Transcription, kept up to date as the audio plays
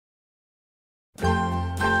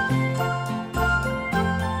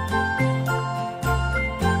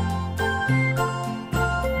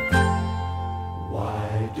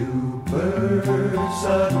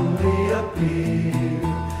suddenly appear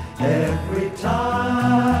every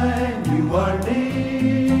time you are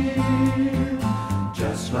near.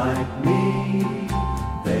 Just like me,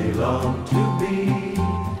 they long to be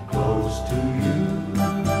close to you.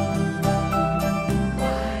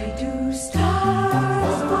 Why do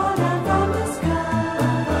stars fall down from the sky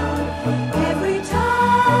every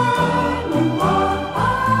time you walk by?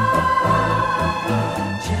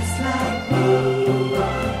 Just like me,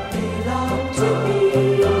 they long to be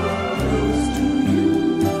close to you.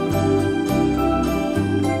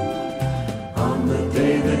 On the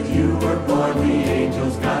day that you were born, the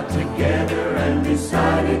angels got together and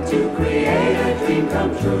decided to create a dream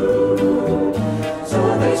come true. So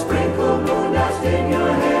they sprinkled moon dust in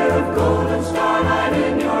your hair of gold and starlight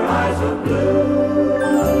in your eyes of blue.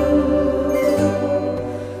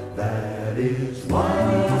 That is why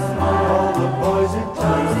all the boys in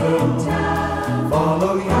town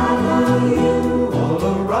follow you all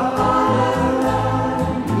around.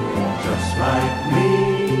 Just like me,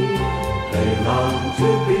 they long to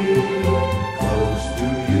be close to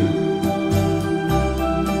you.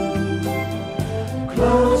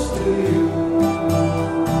 Close to you.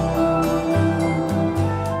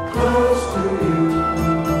 Close to you.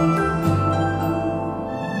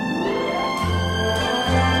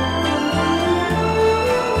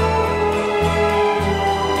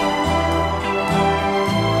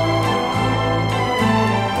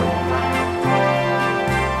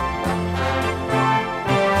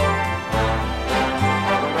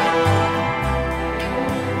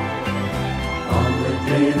 On the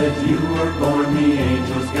day that you were born, the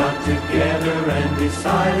angels got together and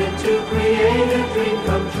decided to create a dream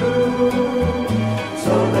come true.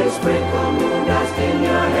 So they sprinkled moon dust in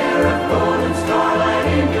your hair of gold and starlight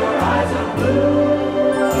in your eyes of blue.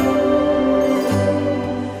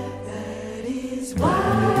 That is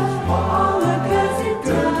why all the girls in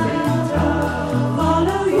town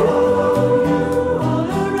follow you all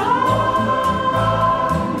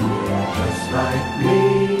around. Just like me,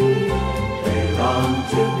 they long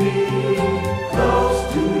to be close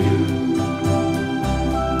to you.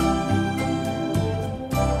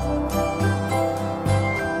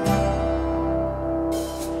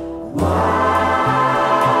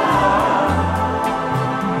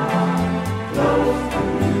 Close to you. Close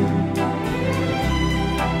to you.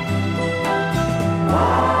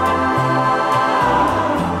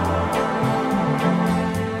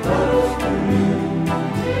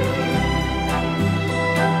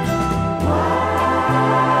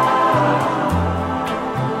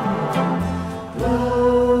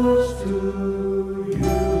 Close to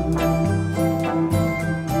you.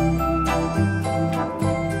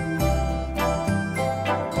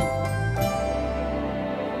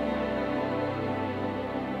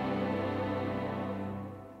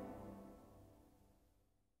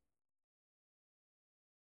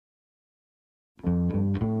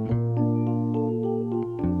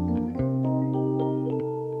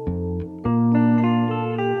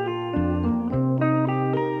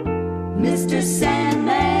 Mr.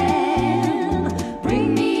 Sandman,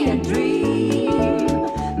 bring me a dream.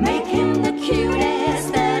 Make him the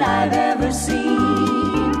cutest that I've ever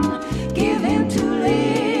seen. Give him two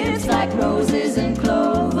lips like roses and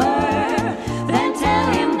clover. Then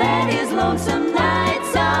tell him that his lonesome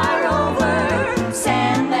nights are over.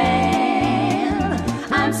 Sandman,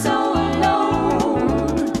 I'm so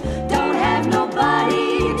alone. Don't have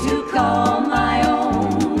nobody to call my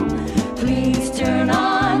own. Please turn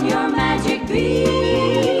on your magic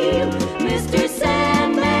beam. Mr.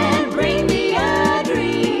 Sandman, bring me a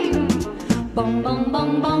dream. Bum bum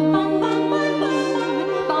bum bum bum bum bum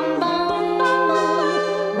bum bum bum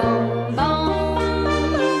bum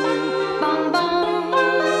bum bum.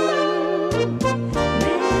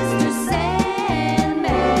 Mr. Sandman.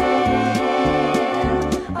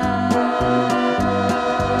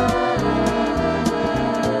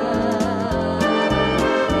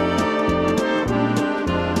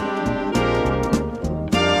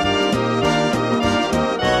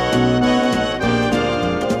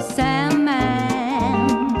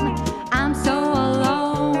 Sandman,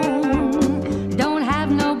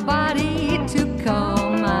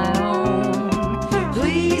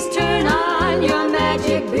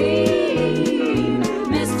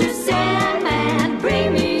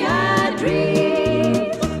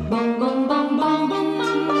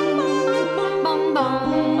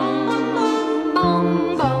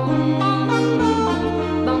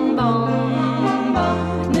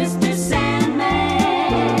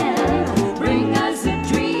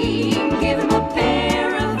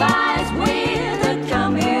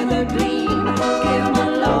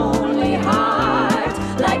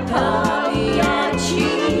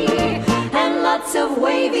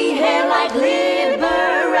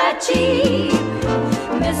 peachy.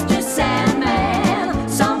 Mr. Sandman,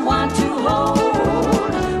 someone to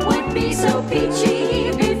hold, would be so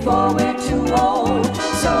peachy before we're too old.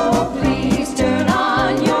 So please turn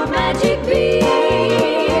on your magic beam.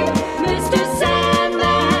 Mr.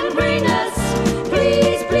 Sandman, bring us,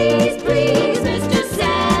 please, please, please. Mr.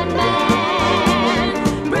 Sandman,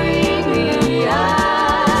 bring me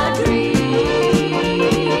a dream.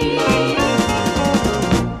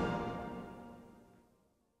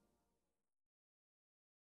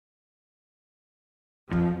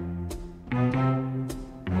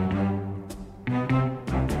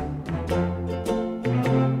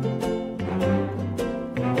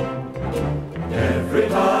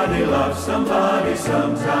 Everybody loves somebody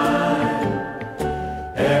sometime.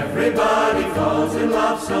 Everybody falls in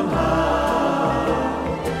love somehow.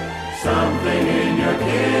 Something in your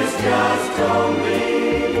kiss just told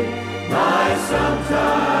me my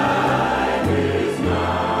sometime is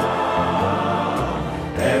now.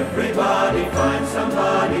 Everybody finds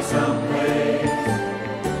somebody someplace.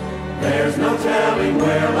 There's no telling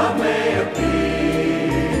where love may appear.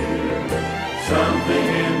 Something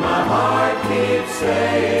in my heart keeps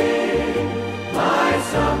saying my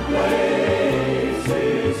someplace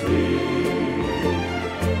is here.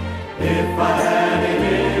 If I had it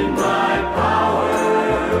in my power,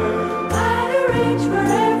 I'd arrange for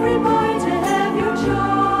every boy to have your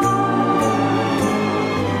charm.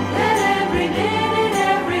 That every minute,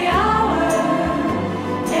 every hour,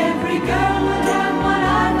 every girl would have what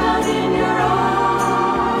I found in your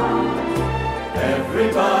arms.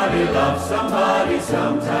 everybody loves somebody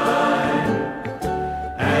sometime.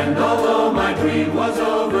 And although my dream was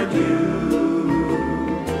overdue,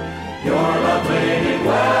 your love made it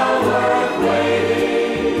well worth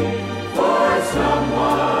waiting for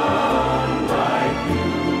someone like you.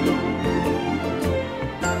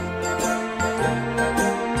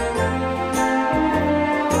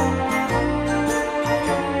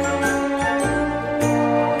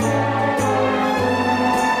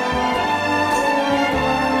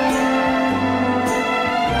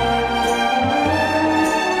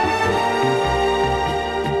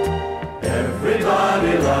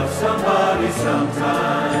 Everybody loves somebody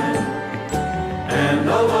sometime. And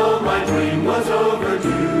although my dream was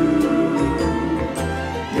overdue,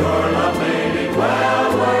 your love made it well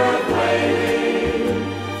worth waiting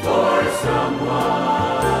for someone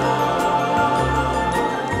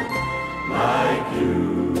like you.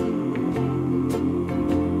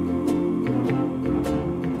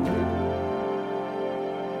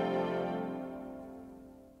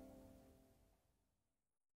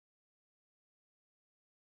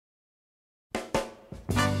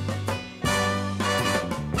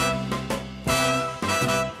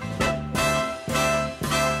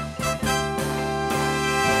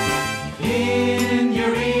 In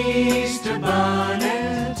your Easter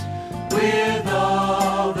bonnet, with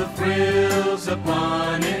all the frills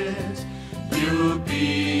upon it, you'll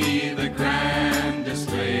be the grandest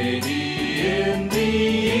lady in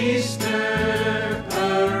the Easter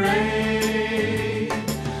parade.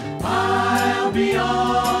 I'll be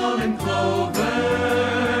all in clover,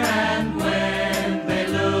 and when they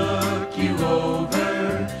look you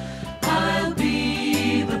over, I'll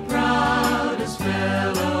be the proudest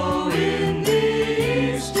fellow in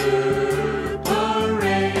the Easter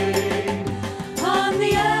parade. On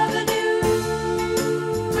the avenue,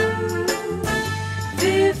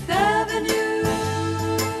 Fifth Avenue,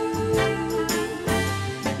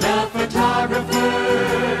 the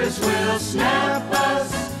photographers will snap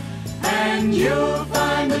us, and you'll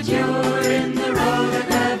find that you're in the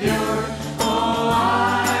rotogravure. Oh,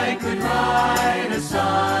 I could write a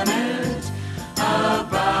sonnet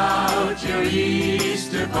about your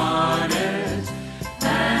Easter bonnet,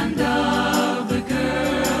 and of the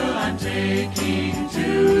girl I'm taking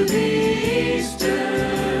to the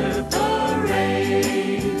Easter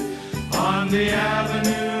parade. On the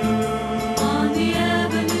avenue,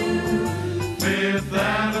 Fifth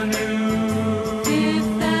Avenue,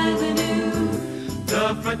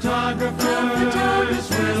 the photographers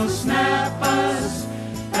will snap us,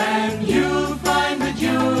 and you'll find that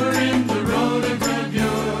you're in the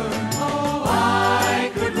rotogravure. Oh,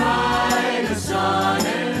 I could write a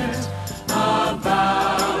sonnet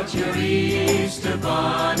about your Easter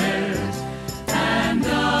bonnet, and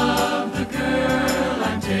of the girl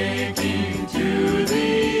I'm taking to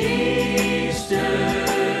the Easter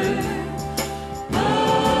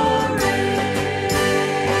parade.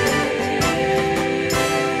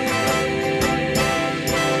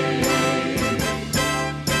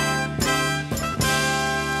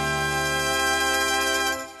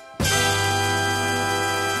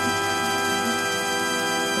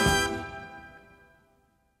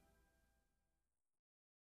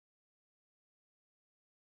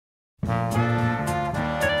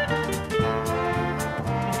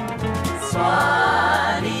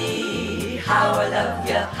 love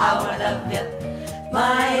you, how I love you,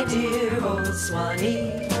 my dear old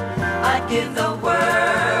Swanee. I'd give the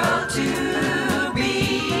world to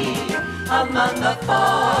be among the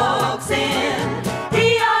folks in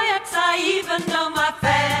DIX. I even know my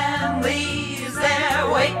family's there,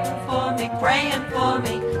 waiting for me, praying for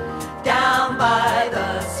me, down by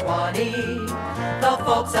the Swanee. The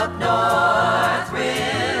folks up north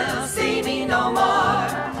will see me no more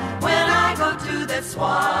when I go to the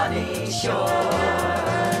Swanee shore.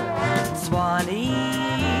 Swanee,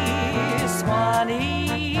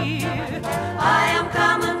 Swanee, I am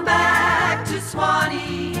coming back to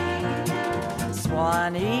Swanee.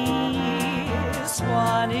 Swanee,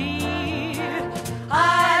 Swanee,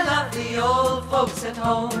 I love the old folks at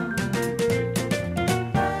home.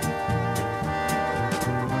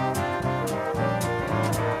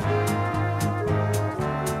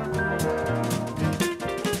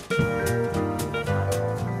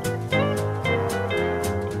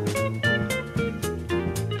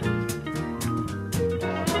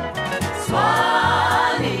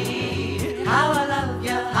 Swanee, how I love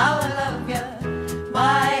you, how I love you,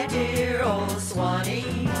 my dear old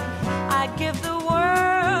Swanee. I'd give the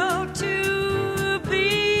world to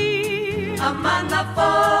be among the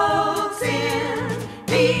folks in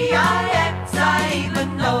DIX. I even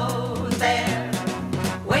know they're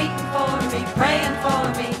waiting for me, praying for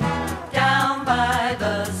me, down by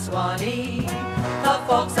the Swanee. The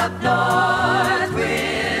folks up north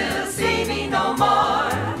will see me no more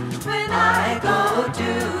when I go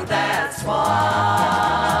to that Swanee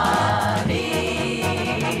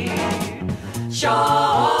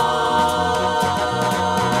shore.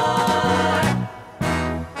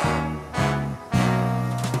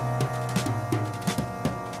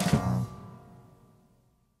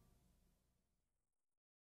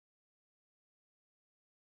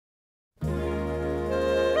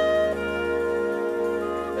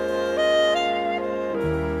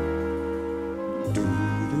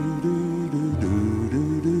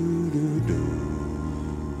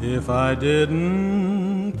 If I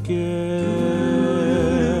didn't care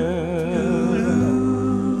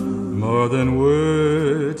more than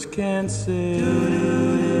words can say,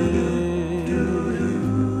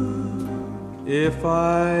 if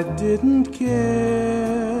I didn't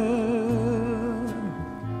care,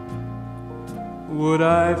 would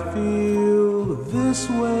I feel this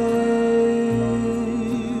way?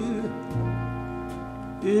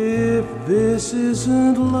 If this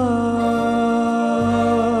isn't love,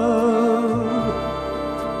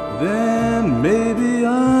 then maybe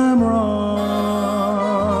I'm wrong.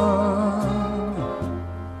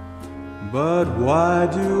 But why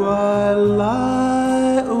do I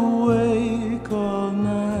lie awake all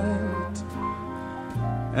night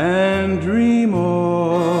and dream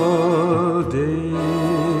all day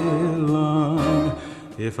long?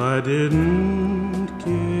 If I didn't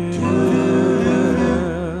care,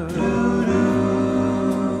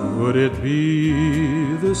 would it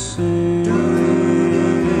be the same?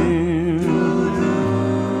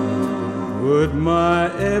 Would my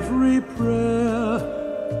every prayer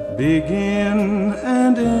begin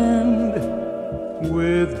and end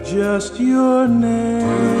with just your name?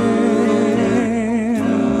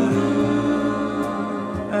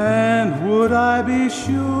 And would I be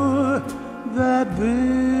sure that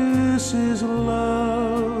this is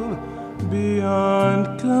love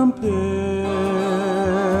beyond compare?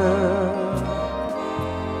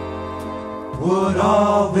 Would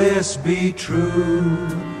all this be true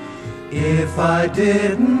if I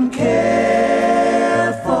didn't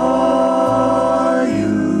care for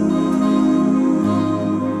you?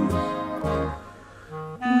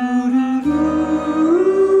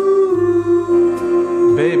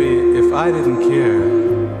 Baby, if I didn't care,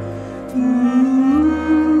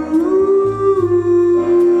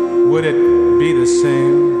 would it be the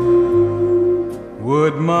same?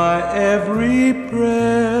 Would my every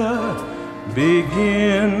prayer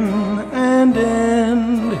begin and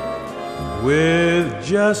end with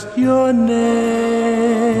just your name?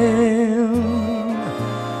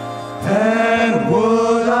 And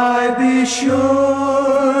would I be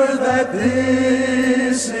sure that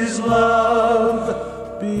this is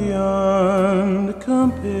love beyond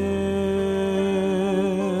compare?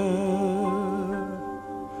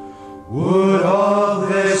 Would all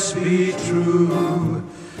this be true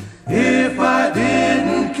if I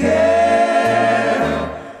didn't care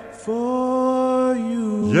for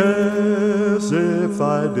you? Yes, if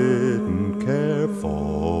I didn't care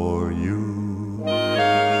for you.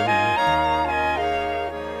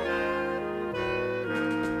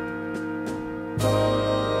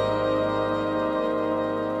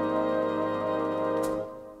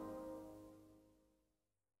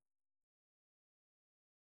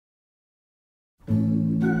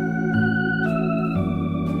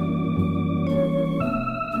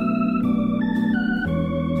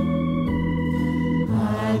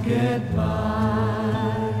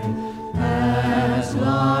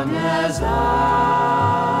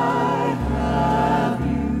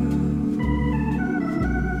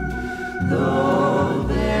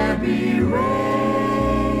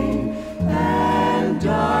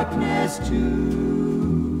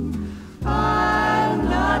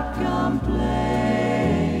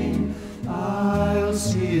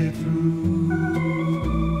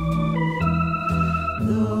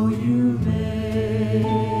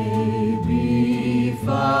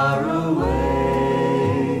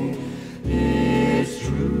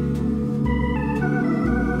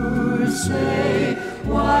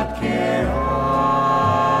 care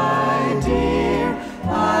I, dear,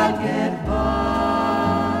 I'll get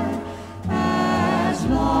by as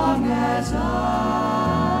long as I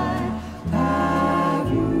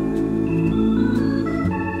have you.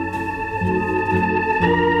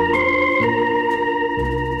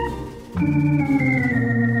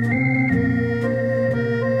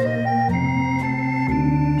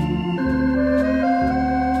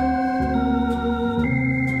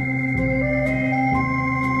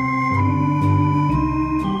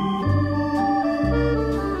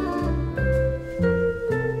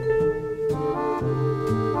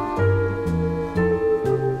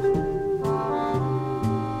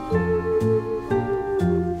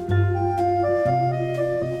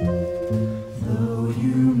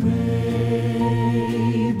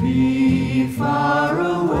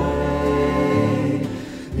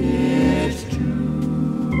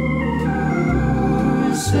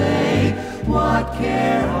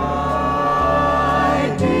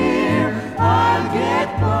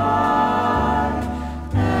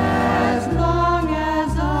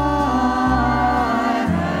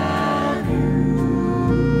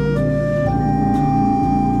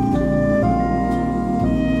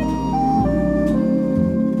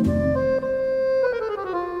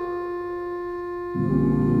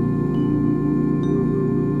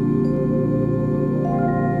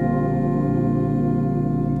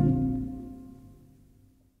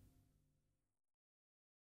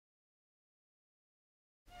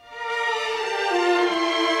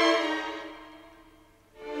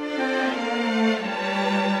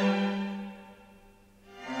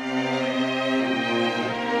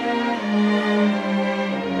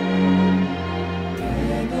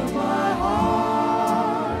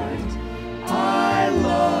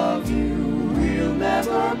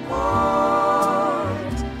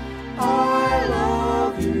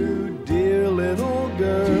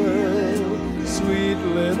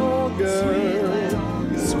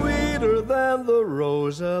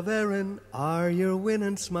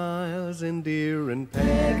 Smiles endear and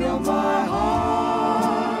peg of my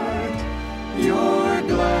heart, your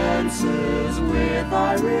glances with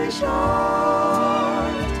Irish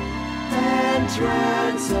art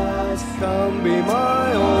entrance us. Come be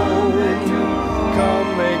my own,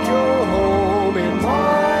 come make your home in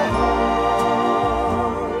my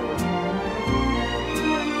heart.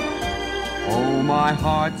 Oh, my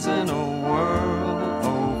heart's in a whirl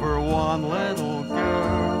over one little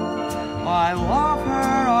girl. I love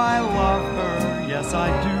her, yes I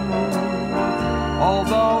do.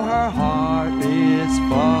 Although her heart is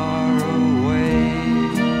far away,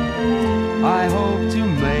 I hope to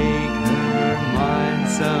make her mine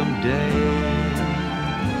someday.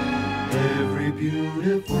 Every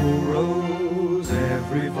beautiful rose,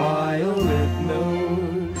 every violet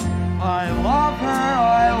note, I love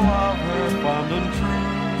her, fond and true.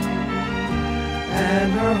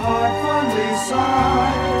 And her heart fondly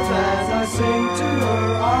sighs as I sing to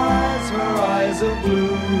her eyes of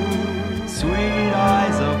blue. Sweet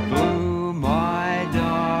eyes of blue, my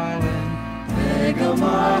darling. Peg of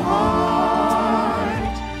my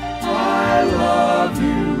heart, I love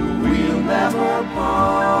you, we'll never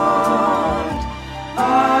part.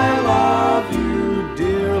 I love you,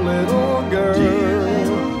 dear little girl,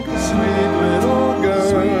 sweet little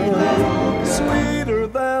girl, sweeter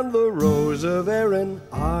than the rose of Erin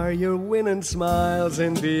are your winning smiles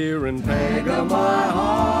endear and peg of my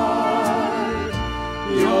heart,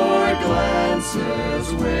 your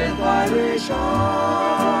glances with Irish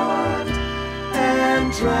art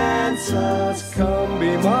entrance us. Come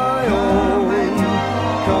be my own,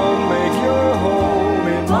 come make your home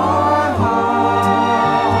in my heart.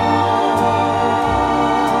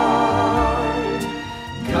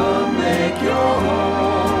 Come make your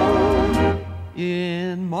home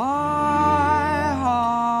in my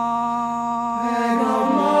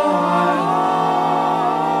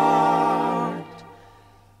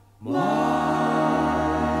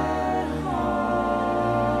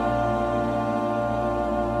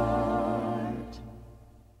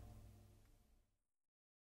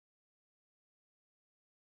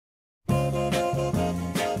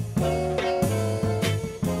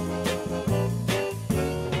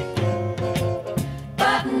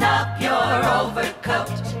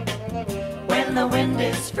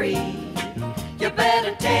You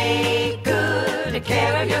better take good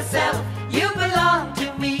care of yourself. You belong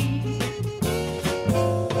to me.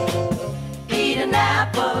 Eat an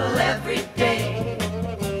apple every day.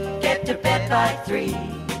 Get to bed by 3.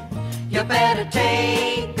 You better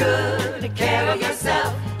take good care of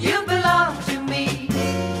yourself. You belong to me.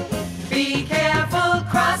 Be careful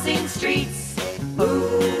crossing streets.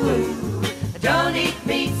 Ooh, don't eat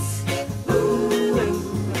meats.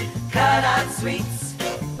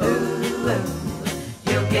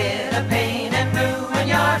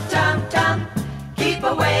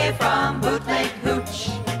 away from bootleg hooch.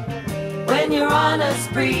 When you're on a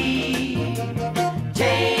spree,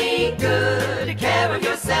 take good care of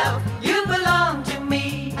yourself. You belong to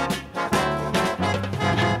me.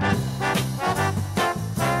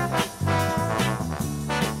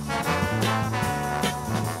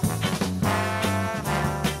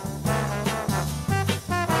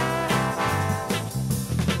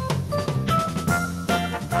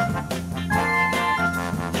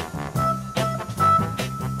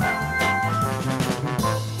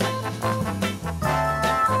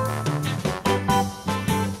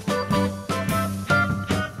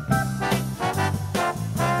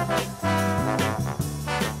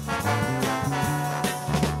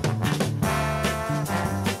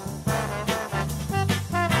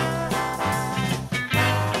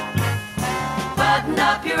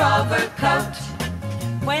 Overcoat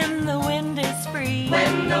when the wind is free.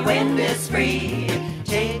 When the wind is free,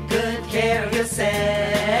 take good care of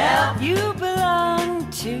yourself. You belong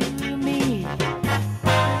to me.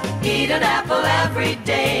 Eat an apple every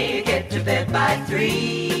day, get to bed by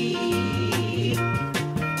 3.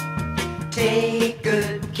 Take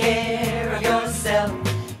good care of yourself.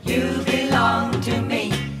 You belong to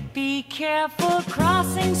me. Be careful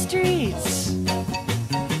crossing streets.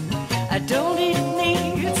 Don't eat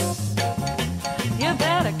meats. You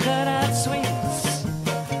better cut out sweets.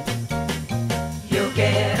 You'll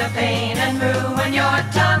get a pain and ruin your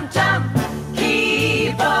tum-tum.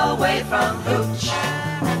 Keep away from hooch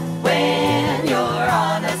when you're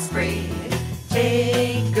on a spree.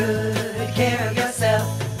 Take good care of yourself.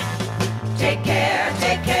 Take care,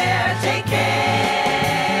 take care, take care.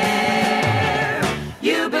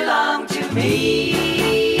 You belong to me.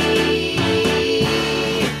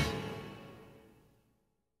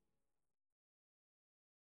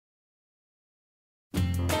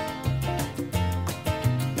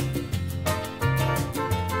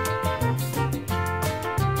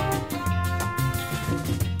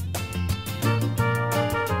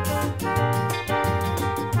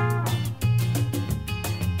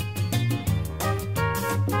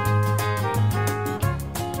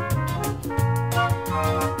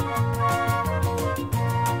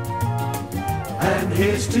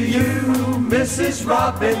 Here's to you, Mrs.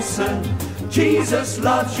 Robinson. Jesus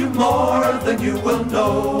loves you more than you will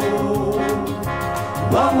know.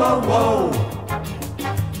 Whoa, whoa, whoa.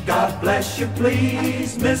 God bless you,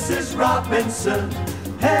 please, Mrs. Robinson.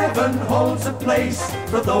 Heaven holds a place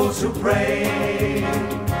for those who pray.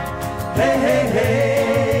 Hey, hey,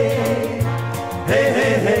 hey. Hey,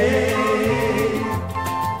 hey, hey.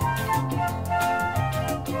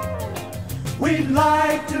 We'd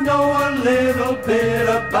like to know a little bit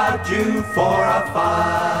about you for our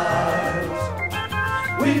files.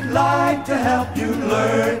 We'd like to help you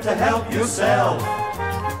learn to help yourself.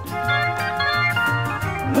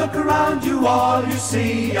 Look around you, all you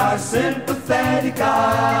see are sympathetic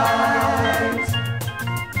eyes.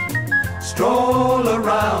 Stroll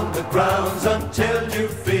around the grounds until you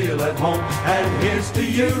feel at home. And here's to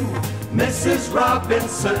you, Mrs.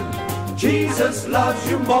 Robinson. Jesus loves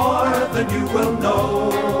you more than you will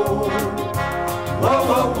know. Whoa,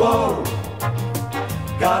 whoa, whoa.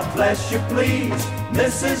 God bless you, please,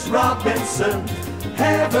 Mrs. Robinson.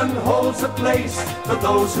 Heaven holds a place for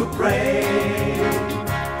those who pray.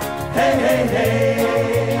 Hey, hey,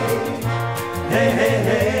 hey. Hey, hey,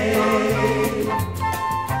 hey.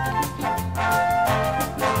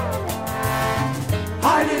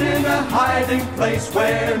 Hide it in a hiding place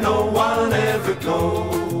where no one ever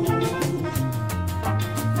goes.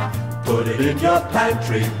 Put it in your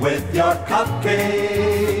pantry with your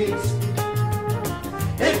cupcakes.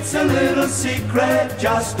 It's a little secret,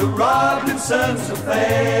 just a Robinson's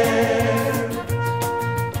affair.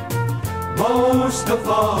 Most of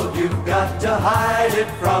all, you've got to hide it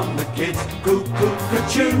from the kids.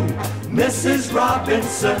 Cuckoo-cuckoo, Mrs.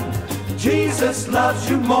 Robinson. Jesus loves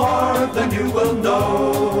you more than you will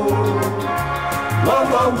know. Whoa,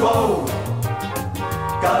 whoa, whoa.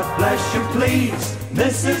 God bless you, please,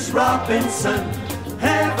 Mrs. Robinson.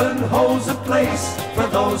 Heaven holds a place for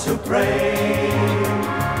those who pray.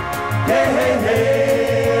 Hey, hey, hey,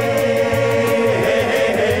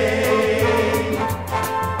 hey, hey.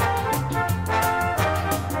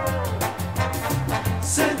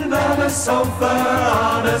 Sitting on a sofa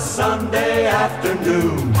on a Sunday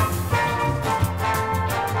afternoon,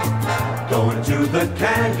 going to the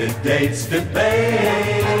candidates'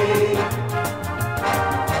 debate.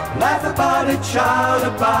 Laugh about it, shout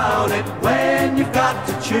about it when you've got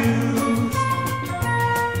to choose.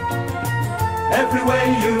 Every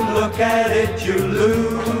way you look at it, you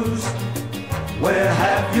lose. Where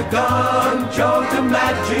have you gone, Joe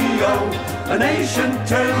DiMaggio? A nation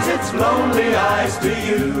turns its lonely eyes to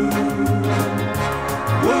you.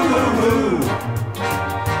 Woo, woo, woo.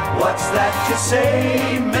 What's that you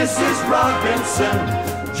say, Mrs. Robinson?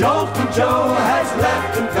 Joe from Joe has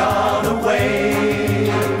left and gone away.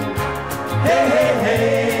 Hey, hey, hey.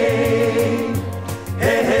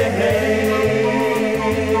 Hey, hey, hey.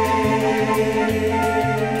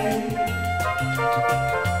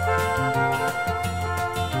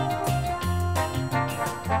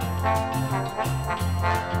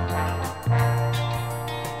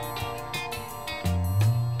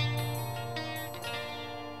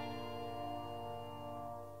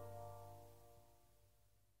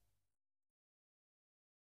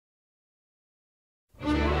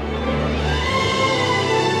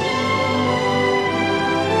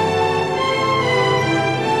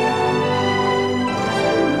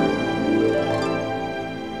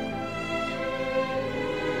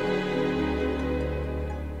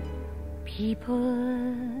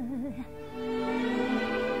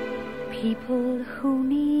 People who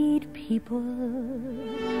need people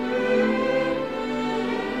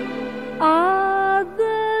are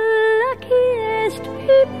the luckiest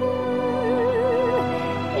people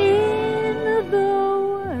in the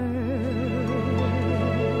world.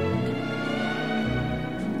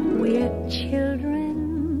 We're children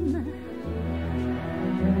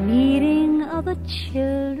needing other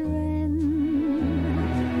children,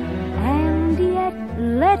 and yet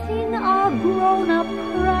letting our grown-up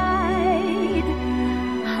pride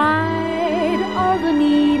hide all the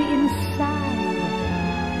need inside,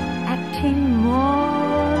 acting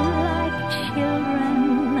more like children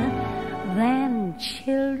than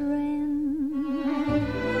children.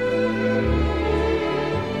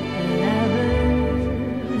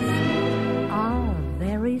 Lovers are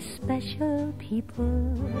very special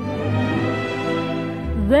people.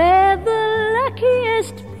 They're the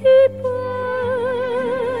luckiest people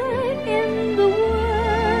in the world.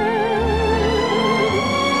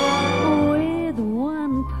 With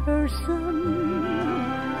one person,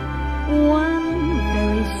 one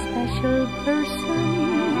very special person,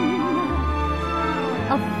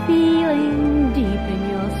 a feeling deep in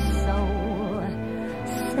your soul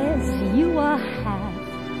says you are half,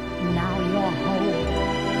 now you're whole.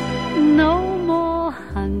 No more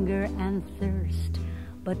hunger and thirst,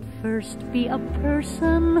 but first be a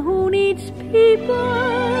person who needs people.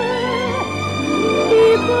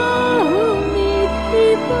 People who need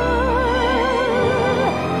people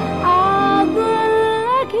are the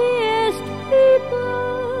luckiest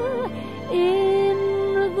people in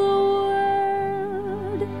the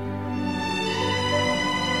world.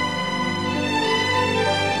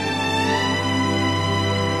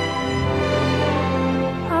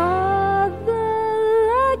 Are the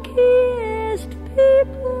luckiest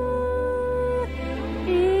people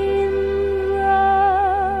in the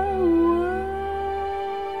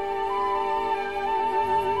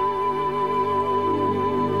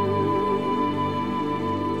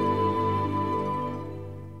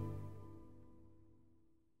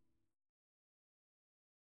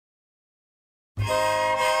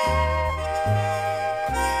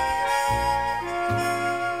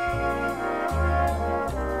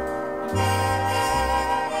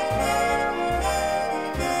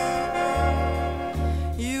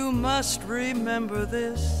You must remember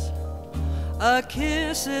this. A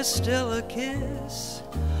kiss is still a kiss.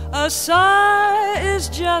 A sigh is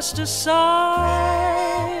just a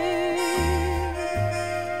sigh.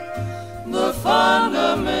 The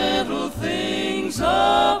fundamental things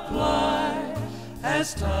apply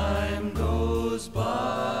as time goes by.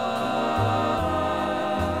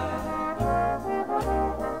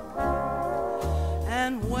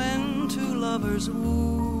 And when two lovers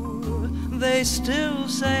woo, they still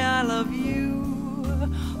say I love you.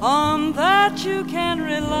 On that you can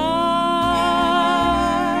rely.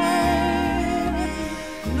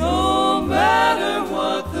 No matter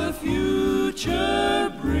what the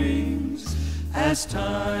future brings as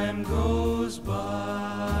time goes by.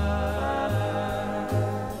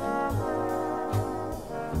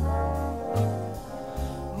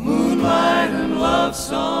 Moonlight and love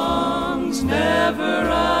songs never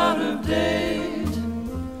out of date.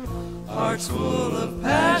 Hearts full of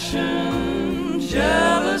passion,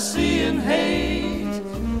 jealousy and hate.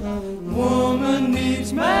 Woman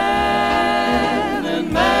needs man,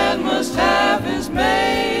 and man must have his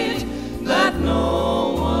mate. That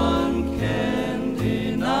no one can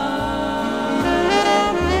deny.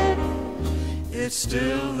 It's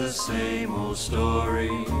still the same old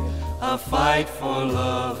story, a fight for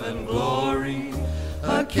love and glory,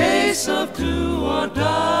 a case of do or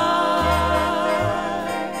die.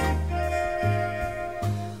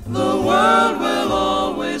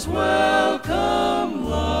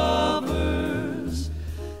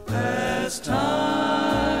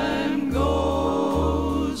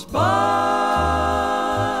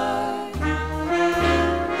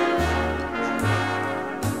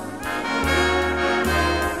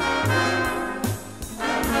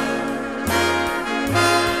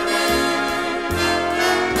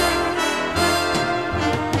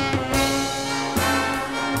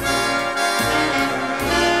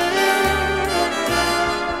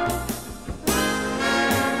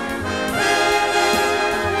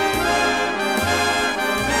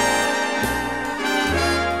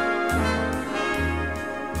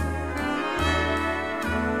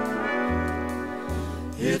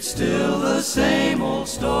 It's still the same old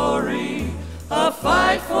story, a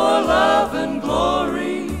fight for love and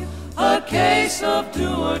glory, a case of do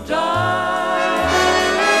or die.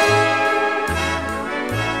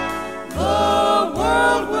 The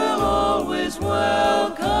world will always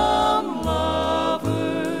welcome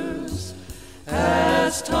lovers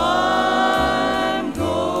as time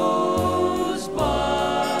goes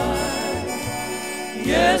by.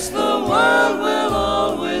 Yes, the world will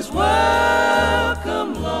always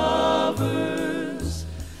welcome lovers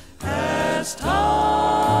as time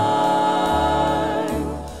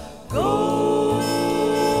goes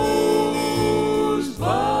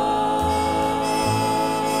by.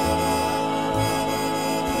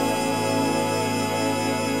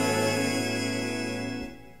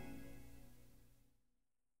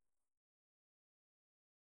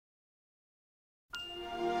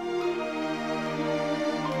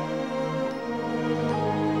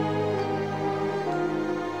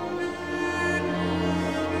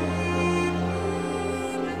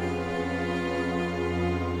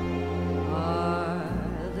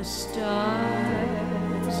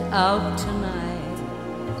 Out tonight,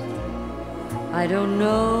 I don't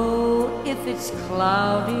know if it's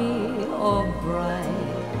cloudy or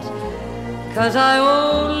bright, 'cause I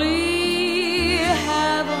only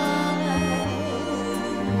have eyes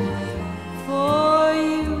for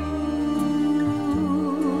you,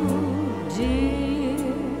 dear.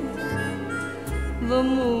 The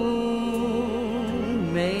moon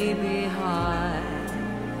may be high,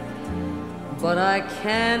 but I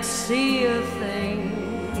can't see a thing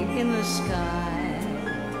in the sky,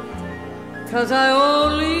 'cause I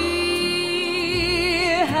only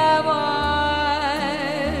have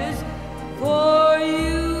eyes for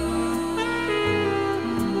you.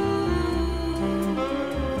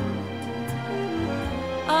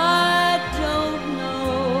 I don't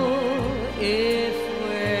know if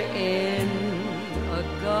we're in a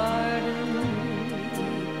garden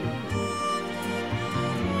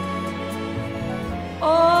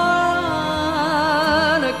or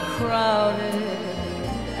crowded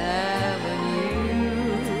avenue.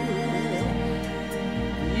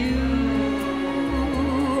 You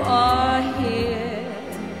are here,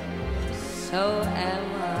 so am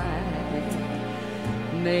I.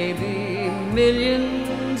 Maybe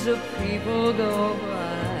millions of people go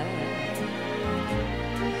by,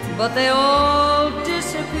 but they all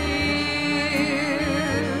disappear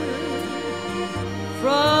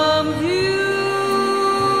from view.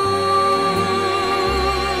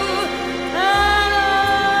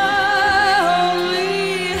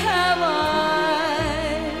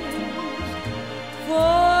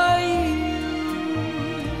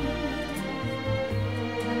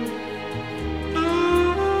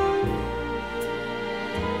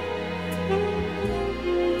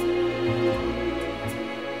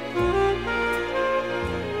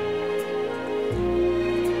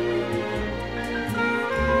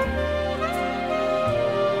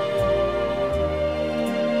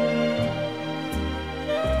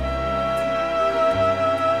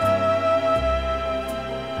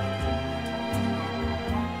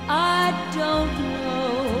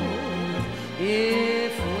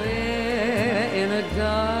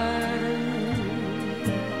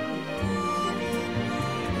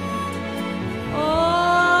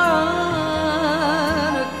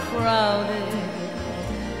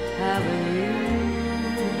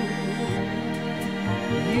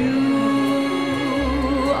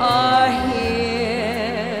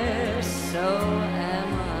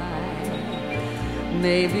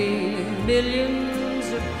 Maybe millions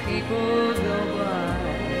of people go by,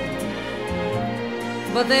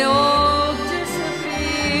 but they all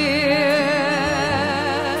disappear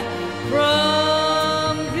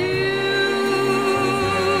from view.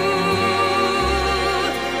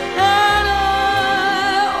 And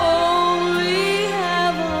I only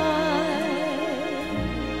have eyes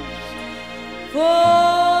for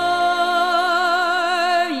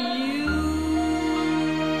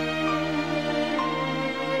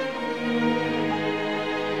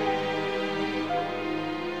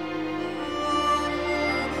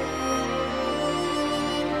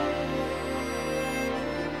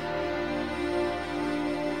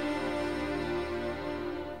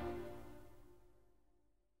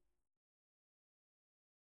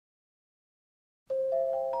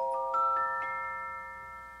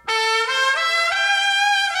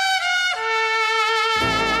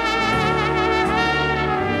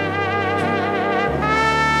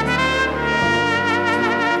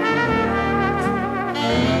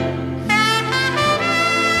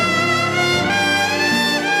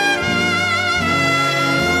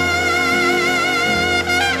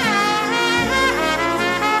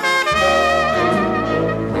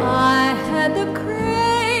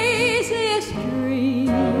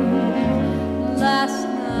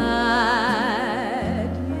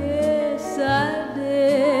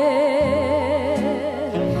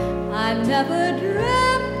never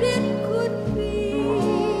dreamt it could be.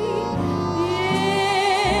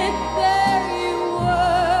 Yet there you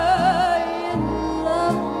were in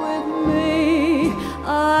love with me.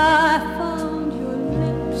 I found your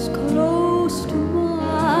lips close to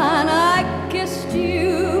mine. I kissed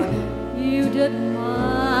you, you didn't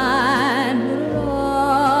mind at all.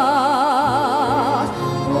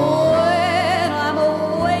 When I'm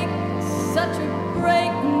awake, such a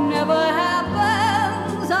break never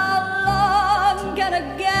happens. How long can a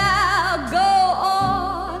gal go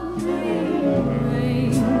on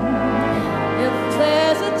dreaming? If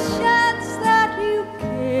there's a chance that you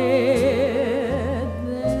care,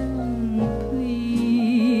 then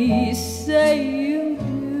please say you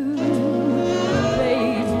do,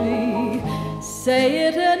 baby. Say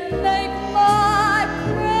it and make my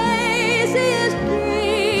craziest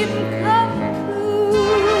dream come true.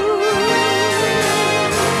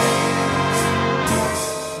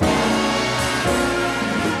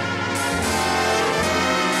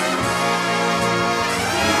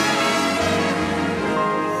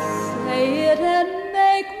 Say it and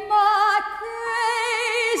make my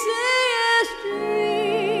craziest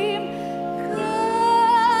dream come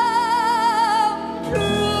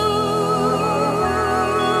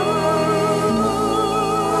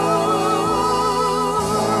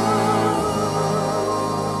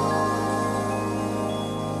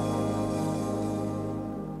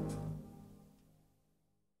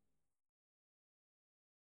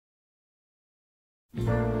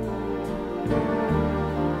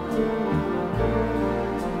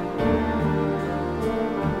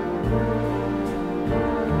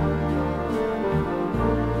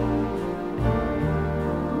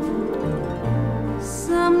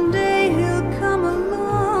Someday he'll come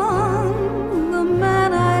along, the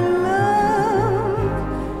man I love,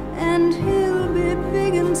 and he'll be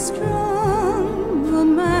big and strong, the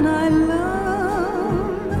man I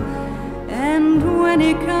love. And when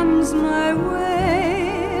he comes my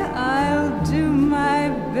way, I'll do my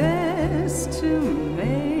best to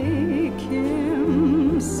make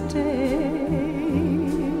him stay.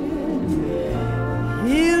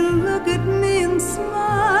 He'll look at me and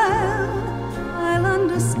smile, I'll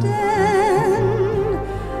understand,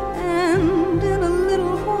 and in a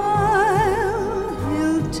little while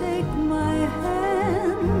he'll take my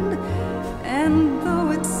hand. And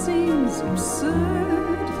though it seems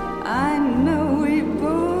absurd, I know we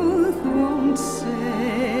both won't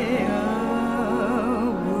say a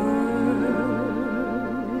word.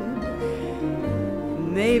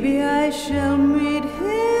 Maybe I shall meet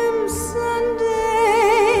him Sunday,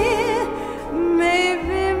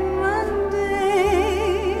 maybe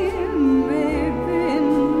Monday, maybe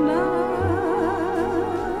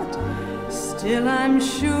not. Still I'm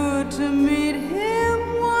sure to meet him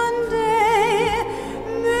one day.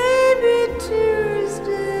 Maybe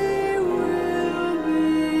Tuesday will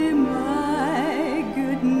be my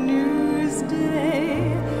good news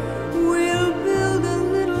day. We'll build a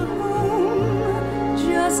little home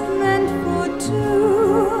just meant for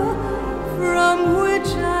two, from which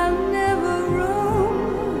I'll never roam.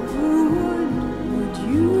 Would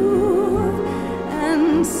you?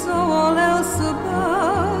 And so all else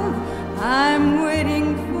above, I'm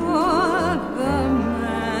waiting for the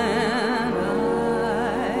man I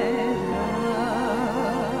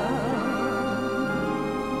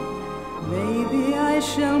love. Maybe I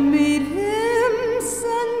shall meet him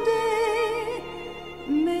Sunday,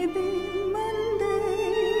 maybe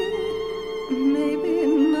Monday, maybe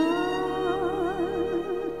not.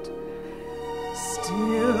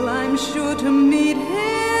 Still I'm sure to meet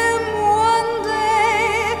him one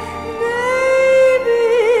day. Maybe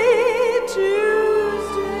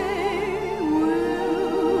Tuesday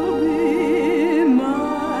will be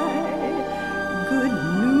my good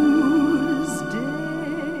news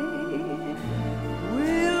day.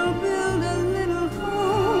 We'll build a little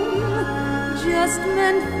home just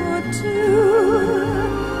meant for two,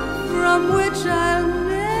 from which I'll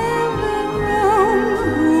never roam.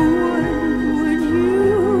 Would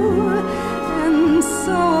you? And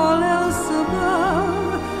so all else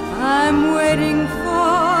above, I'm waiting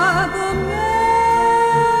for the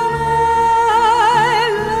man I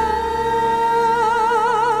love.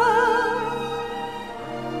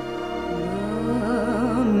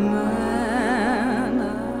 The man I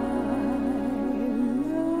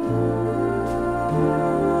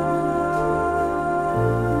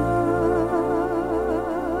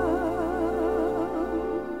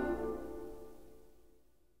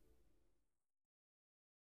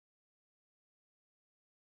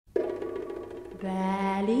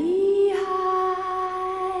Valley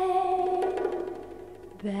high,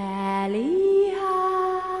 valley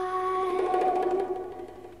high,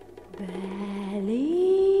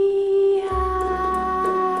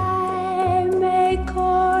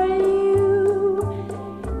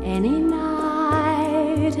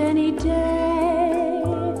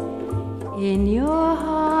 In your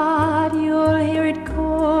heart you'll hear it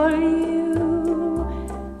call you.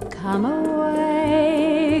 Come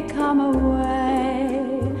away, come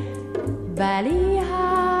away. Valley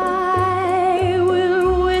high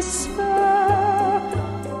will whisper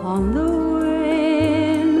on the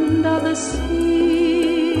wind of the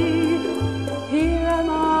sea. Here am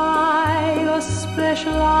I, your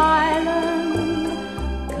special island.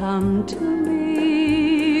 Come to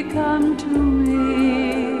me, come to me.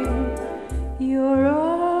 Your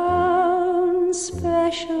own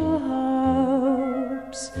special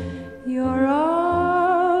hopes, your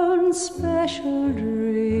own special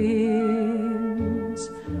dreams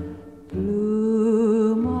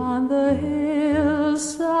bloom on the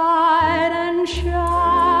hillside and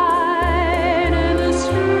shine in the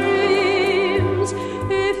streams.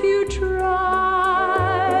 If you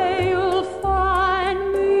try, you'll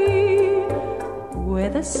find me where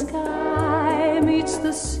the sky meets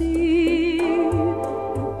the sea.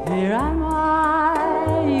 Here am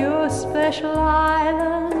I, your special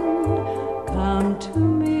island. Come to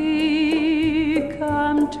me,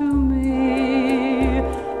 come to me.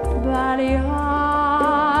 Valley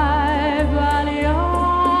high, valley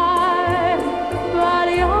high,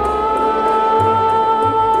 valley high.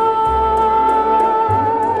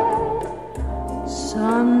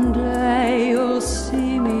 Someday you'll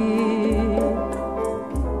see me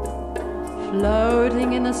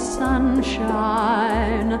floating in the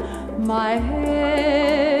sunshine, my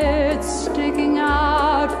head sticking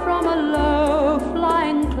out from a low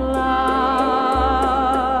flying cloud.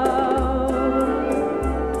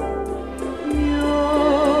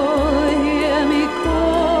 You'll hear me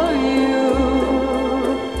call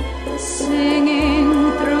you, singing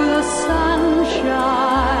through the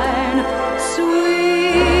sunshine,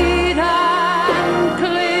 sweet and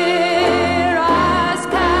clear as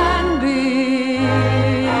can be.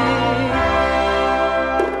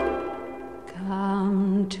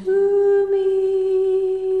 Come to me,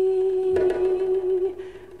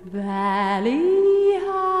 valley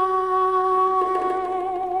high,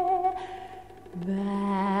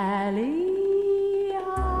 valley high.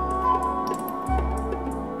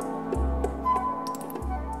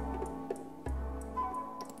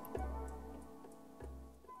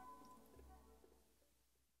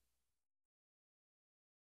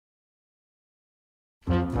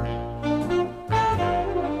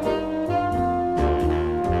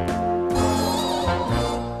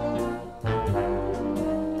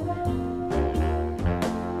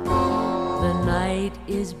 The night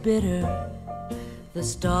is bitter, the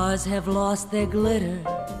stars have lost their glitter,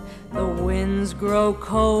 the winds grow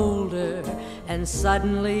colder, and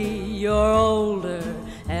suddenly you're older,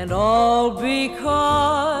 and all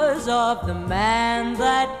because of the man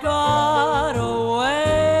that got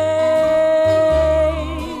away.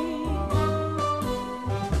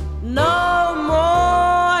 No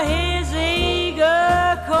more his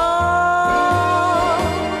eager call,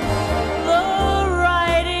 the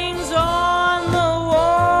writings on the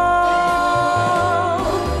wall,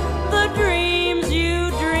 the dreams you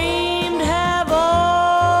dreamed have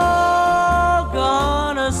all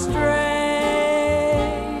gone astray.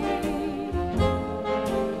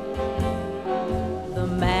 The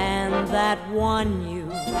man that won you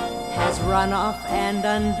has run off and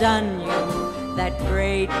undone you. That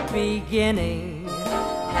great beginning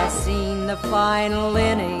has seen the final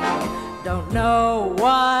inning. Don't know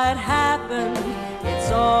what happened, it's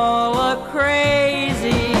all a crazy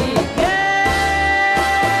game.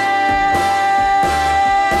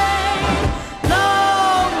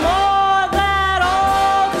 No more that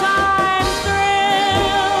old-time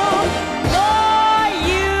thrill, though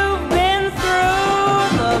you've been through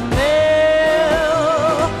the mill,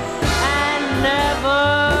 and never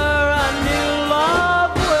a new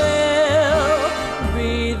love will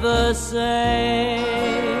be the same.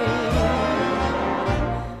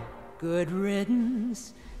 Good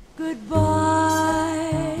riddance,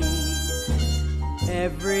 goodbye.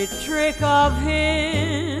 Every trick of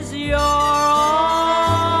his you're on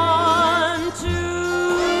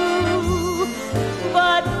to,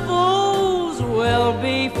 but fools will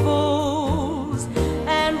be fools,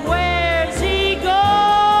 and where's he gone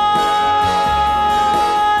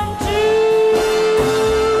to?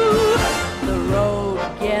 The road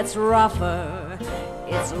gets rougher,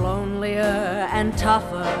 it's lonelier and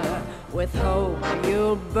tougher. With hope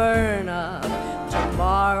you'll burn up,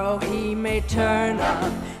 tomorrow he may turn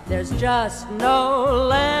up. There's just no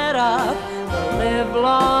let up, the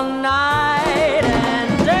livelong night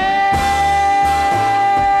and day.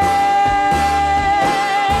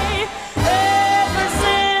 Ever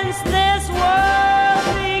since this world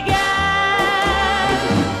began,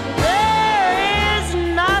 there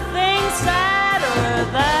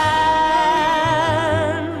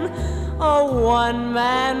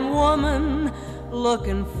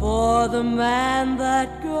looking for the man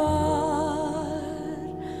that got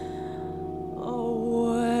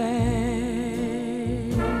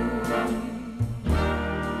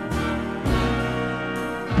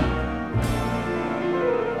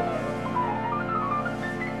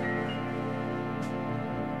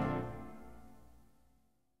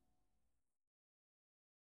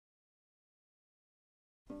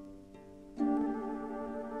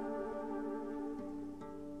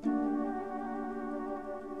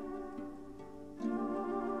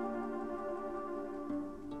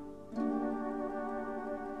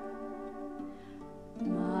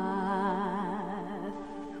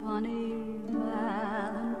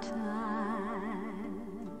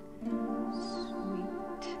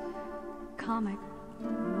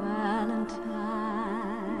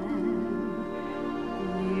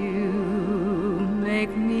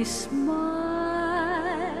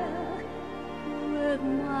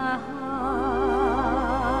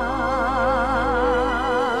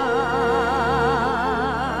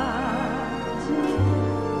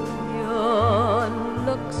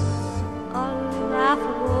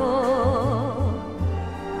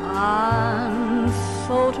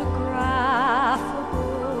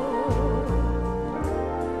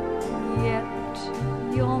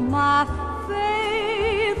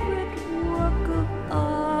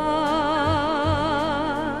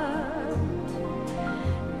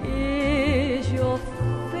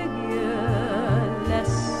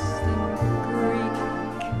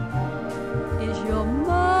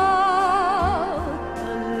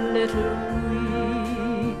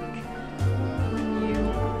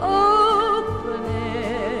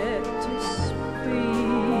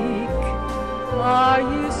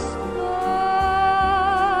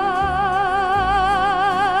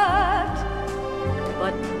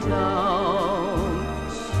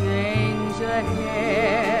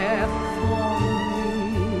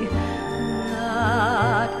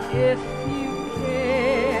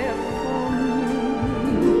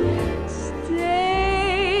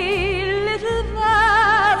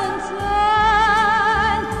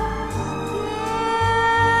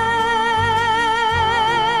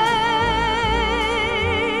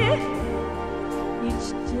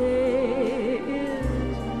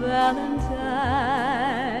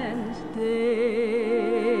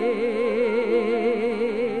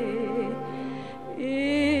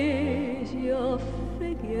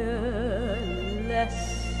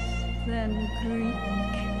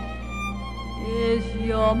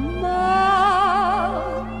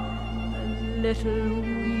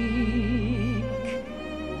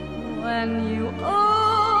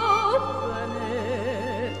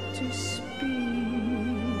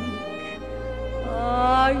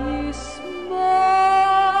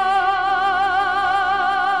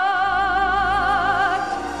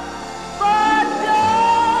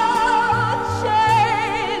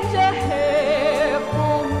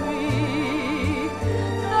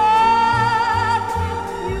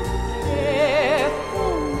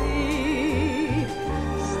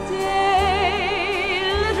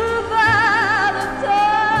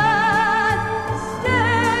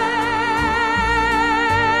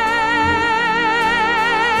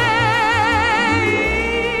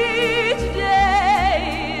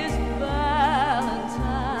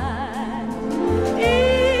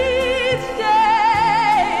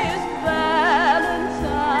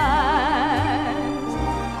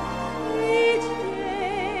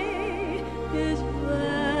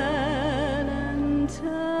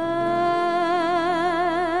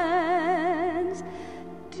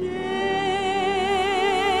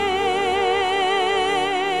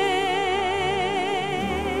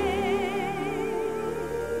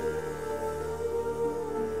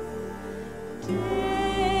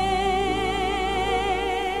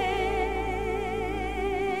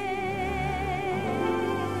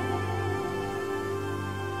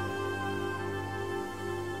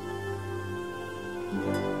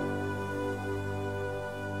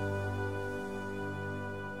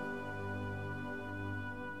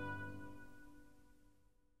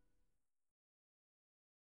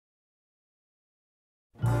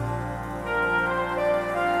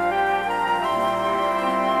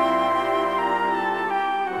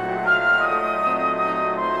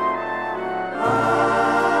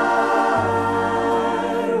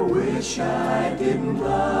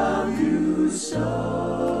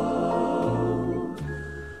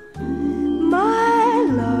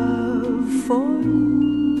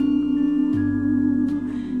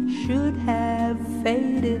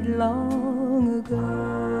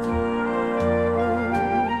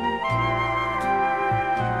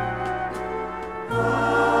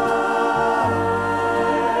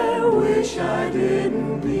I wish I did.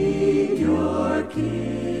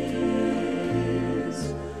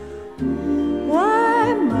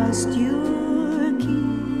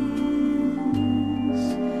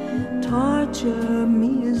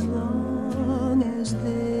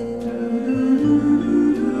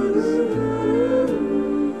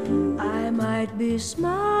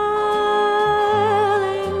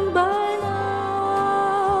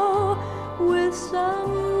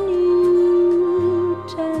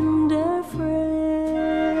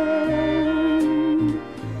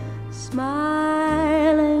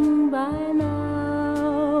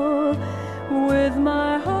 with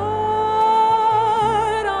my heart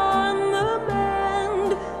on the mend.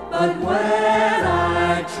 But when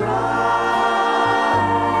I try,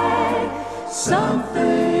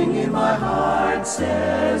 something in my heart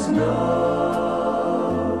says no.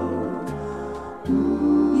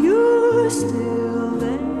 You're still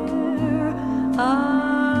there. I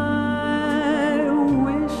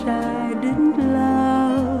wish I didn't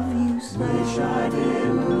love you so. Wish I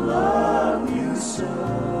didn't love you so.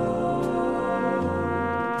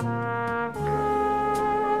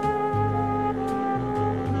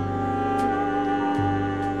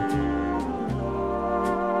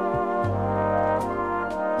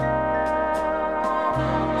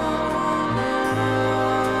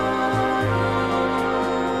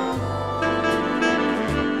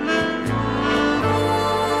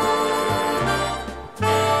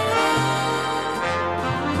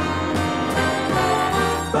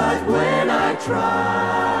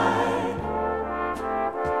 Try.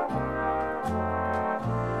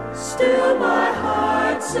 Still my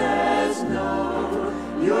heart says no.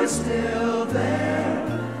 You're still there.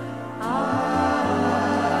 I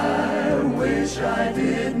wish I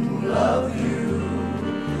didn't love you.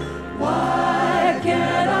 Why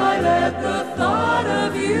can't I let the thought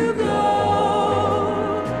of you go?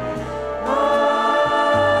 I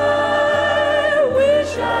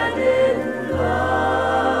wish I didn't love.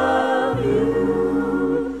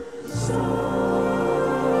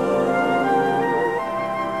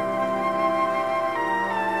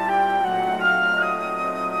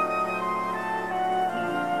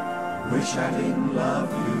 Wish I didn't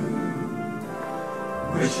love you.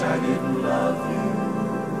 Wish I didn't love you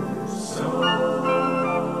so.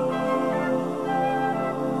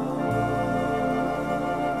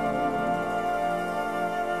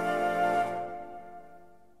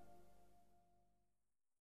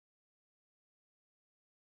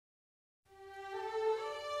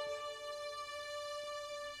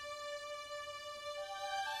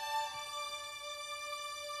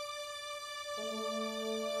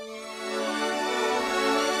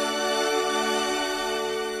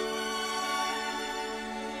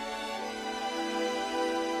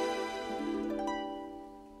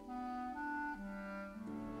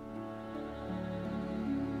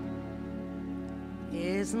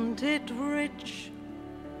 Isn't it rich?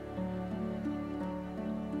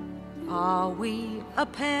 Are we a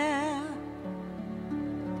pair?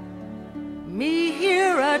 Me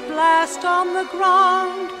here at last on the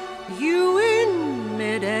ground, you in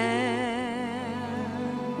midair.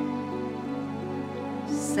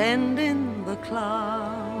 Send in the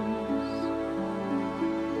clouds.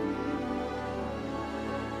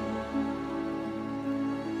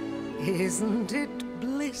 Isn't it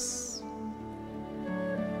bliss?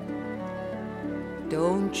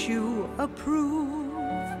 Don't you approve?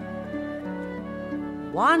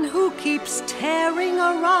 One who keeps tearing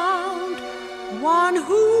around, one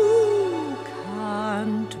who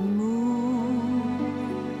can't move.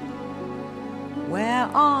 Where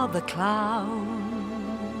are the clouds?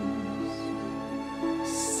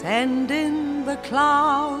 Send in the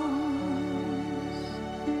clouds.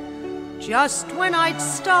 Just when I'd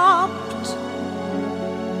stopped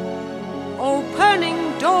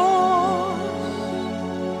opening doors,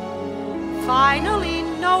 finally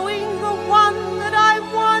knowing the one that I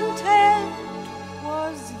wanted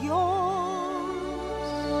was yours.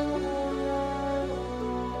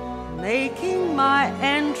 Making my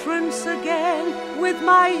entrance again with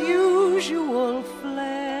my usual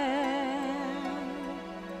flair,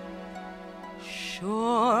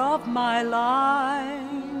 sure of my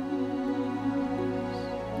lines,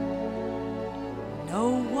 no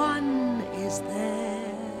one is there.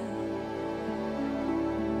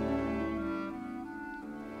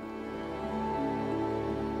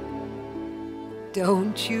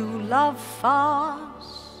 Don't you love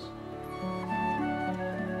farce?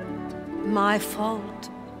 My fault,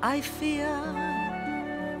 I fear.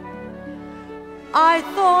 I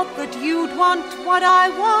thought that you'd want what I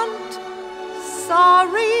want.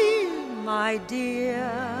 Sorry, my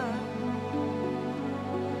dear.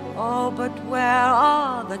 Oh, but where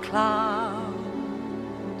are the clouds?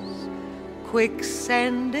 Quick,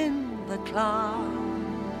 send in the clouds.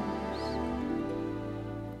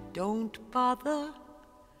 Don't bother,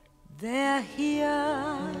 they're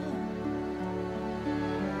here.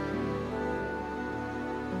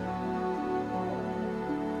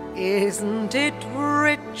 Isn't it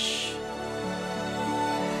rich?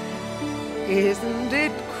 Isn't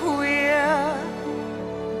it queer?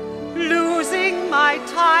 Losing my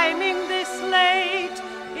timing this late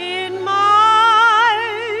in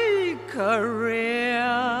my career.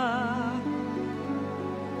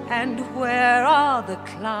 And where are the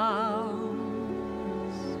clouds?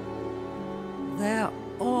 There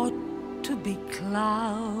ought to be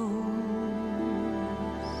clouds.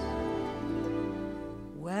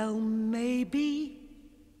 Well, maybe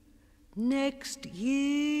next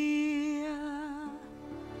year.